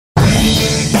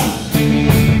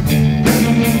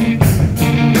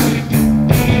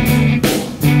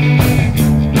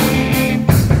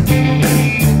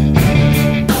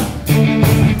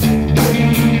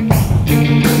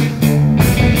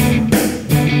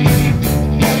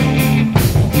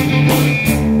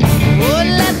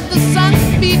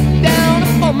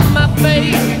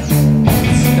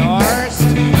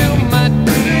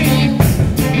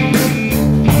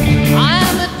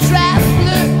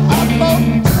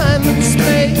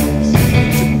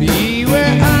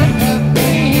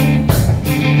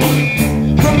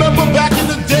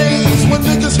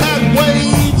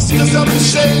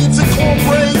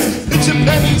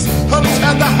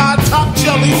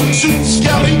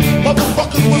Skelly, Skelly,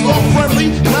 motherfuckers was all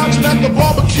friendly, lounging at the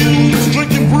barbecues,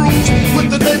 drinking brews with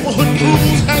the neighborhood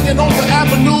crews, hanging on the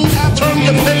avenue. Turn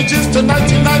your pages to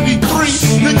 1993.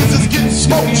 Niggas is getting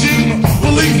smoked, G.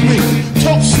 Believe me,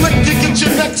 talk slick, you get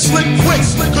your neck slick quick.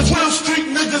 Cause real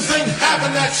street niggas ain't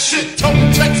having that shit.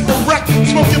 Toting text for wreck,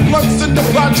 smoking blunts in the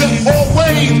project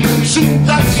always. Shooting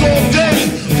dice all day,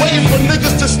 waiting for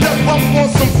niggas to step up on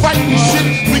some fighting shit.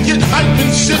 We get hype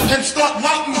and shit and start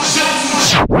lighting shit.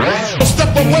 So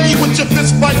step away with your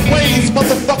fist fight ways,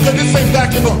 motherfucker. This ain't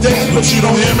back in the days, but you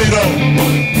don't hear me though.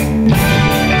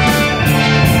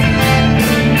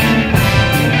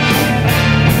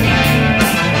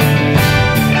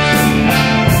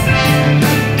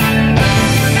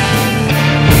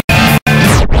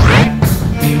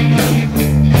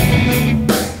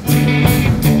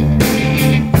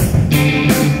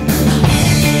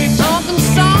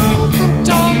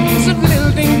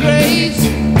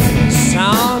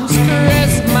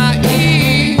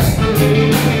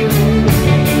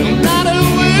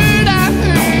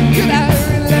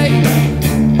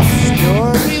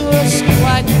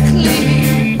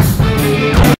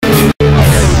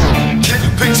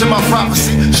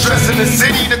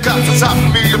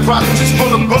 Projects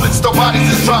full of bullets, the bodies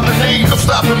is dropping. They ain't no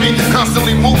stopping me.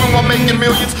 Constantly moving while making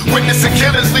millions. Witnessing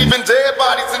killers, leaving dead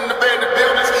bodies in abandoned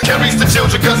buildings. Carries the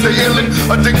children cause they're illin',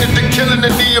 addicted to killing,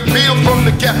 and the appeal from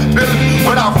the cap villain.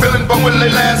 Without feeling, but will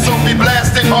they last? So be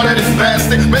blasted, all that is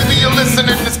blasted. Maybe you'll listen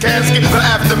in this casket, the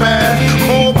aftermath.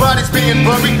 More bodies being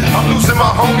buried. I'm losing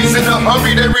my homies in a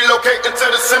hurry. They relocating to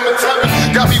the cemetery.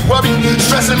 Got me worried,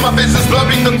 stressing, my business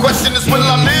blurry. The question is, will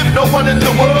I live? No one in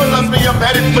the world loves me. I'm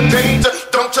headed for danger.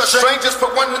 Don't trust strangers,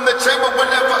 put one in the chamber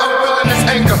whenever I'm feeling this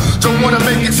anger. Don't wanna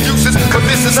make excuses, cause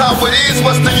this is how it is.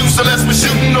 What's the use unless we're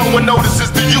shooting? No one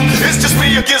notices the you. It's just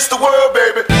me against the world,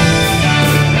 baby.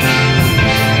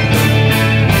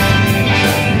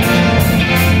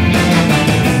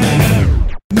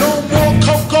 No more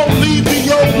Coco,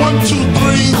 Levio, 1, 2,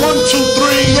 3, 1, 2,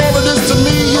 3. All of this to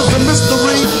me is a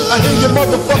mystery. I hear your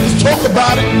motherfuckers talk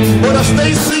about it, but I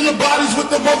stay seeing bodies with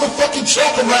the motherfucking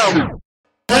chalk around it.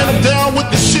 And I'm down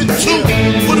with the shit too.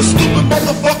 For the stupid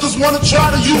motherfuckers wanna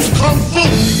try to use Kung Fu.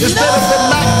 Instead of the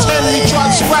Mac 10, he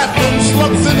tried to scrap him.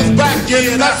 Slugs in his back,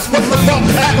 yeah, and that's what the fuck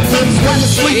happens when you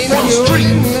sleep on the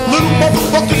street. Little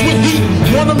motherfuckers with heat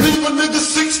wanna leave a nigga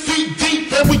 6 feet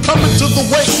deep. And we coming to the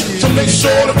wake to make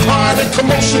sure the crying and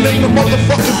commotion ain't a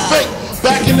motherfucking fake.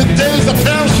 Back in the days, our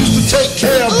parents used to take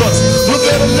care of us. Look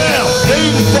at them now, they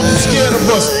even fucking scared of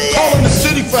us. Calling the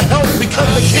city for help because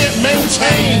they can't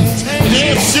maintain.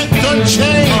 Damn shit done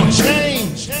change.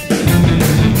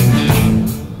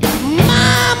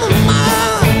 Mama,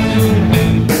 mama,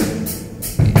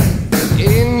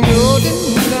 in your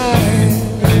denial,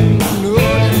 no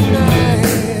denial.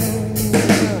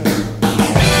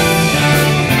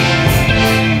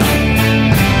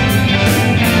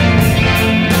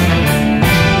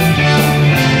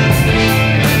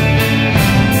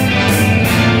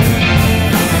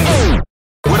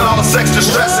 Extra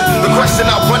stressing. The question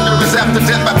I wonder is after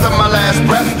death, after my last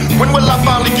breath, when will I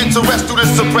finally get to rest through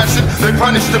this suppression? They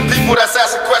punish the people that's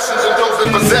asking questions and those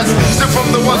that possess. Still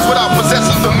from the ones without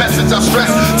possessions, the message I stress.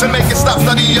 To make it stop,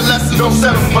 study your lessons, don't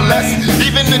settle for less.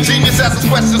 Even the genius asks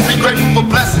questions, be grateful for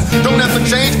blessings. Don't ever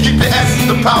change, keep the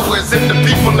essence. The power is in the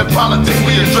people and politics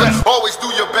we address. Always do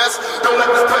your best, don't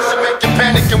let this pressure make you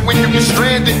panic. And when you get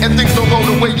stranded and things don't go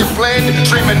the way you planned it,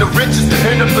 dreaming of riches,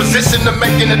 in a position of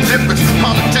making a difference.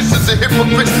 Politicians and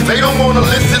hypocrites, they don't wanna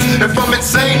listen. If I'm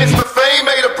insane, it's the fame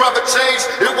made a brother change.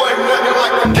 It wasn't nothing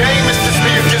like the game, it's just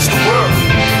me against the world.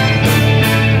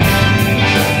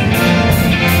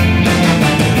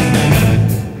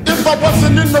 If I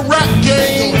wasn't in the rap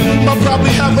game, I'd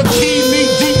probably have a key knee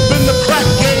deep in the crack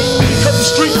game. Because the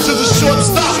streets is a short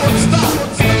stop.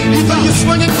 Either you're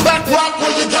swinging crack rock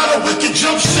or you got a wicked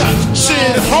jump shot.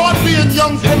 Shit, it's hard being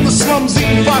young from the slums,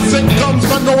 eating 5-cent gums,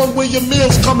 not knowing where your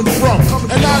meal's coming from.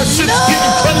 And now the shit's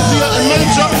getting crazier and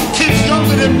major. Kids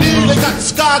younger than me, they got the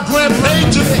Sky Grand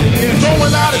pages.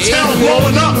 Going out of town,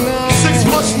 blowing up. 6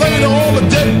 months later, all the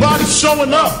dead bodies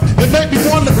showing up. It made me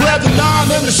want to grab the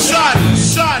 9 and the shot.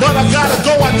 But I gotta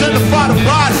go identify the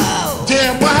body.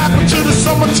 Damn, what happened to the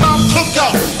summertime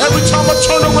cookout? Every time I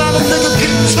turn around, a nigga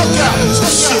getting took out.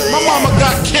 Shit, my mama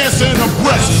got cancer in her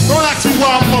breast. Don't ask me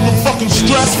why I'm motherfucking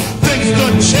stressed. Things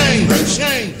done changed.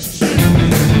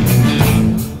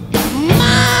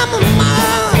 Mama,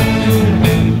 mama,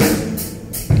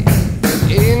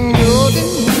 in your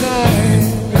denial,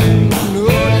 no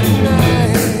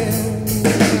denial.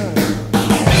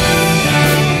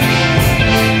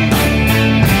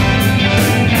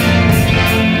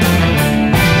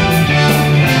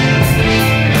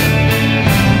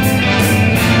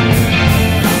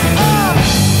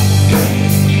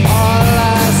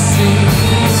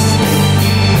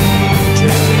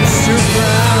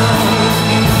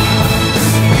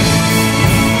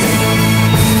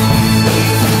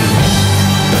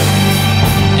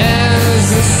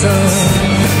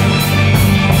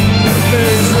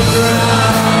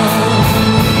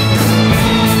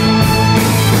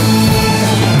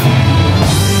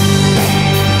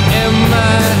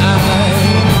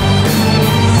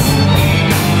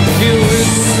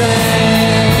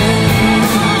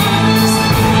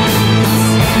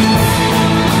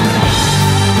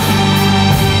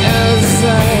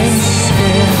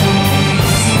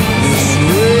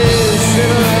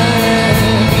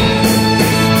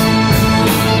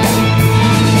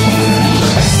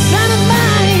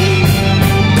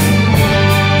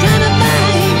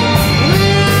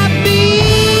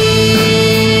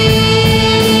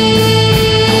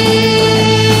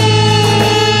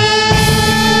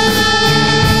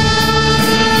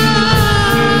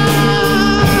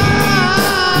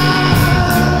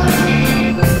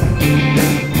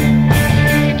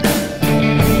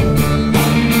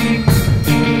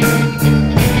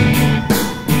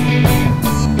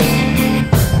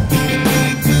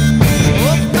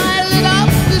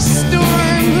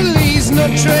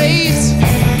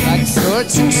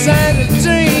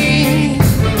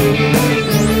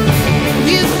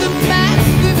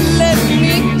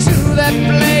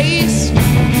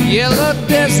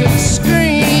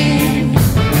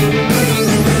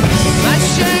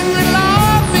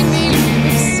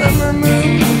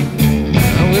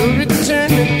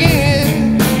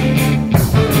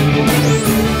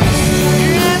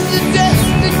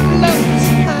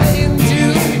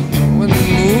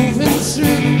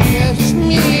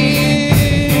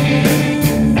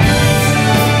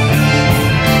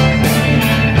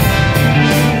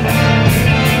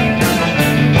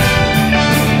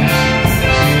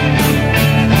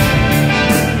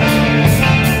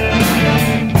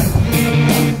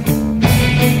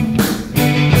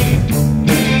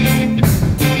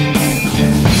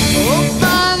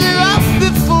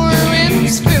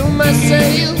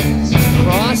 sale.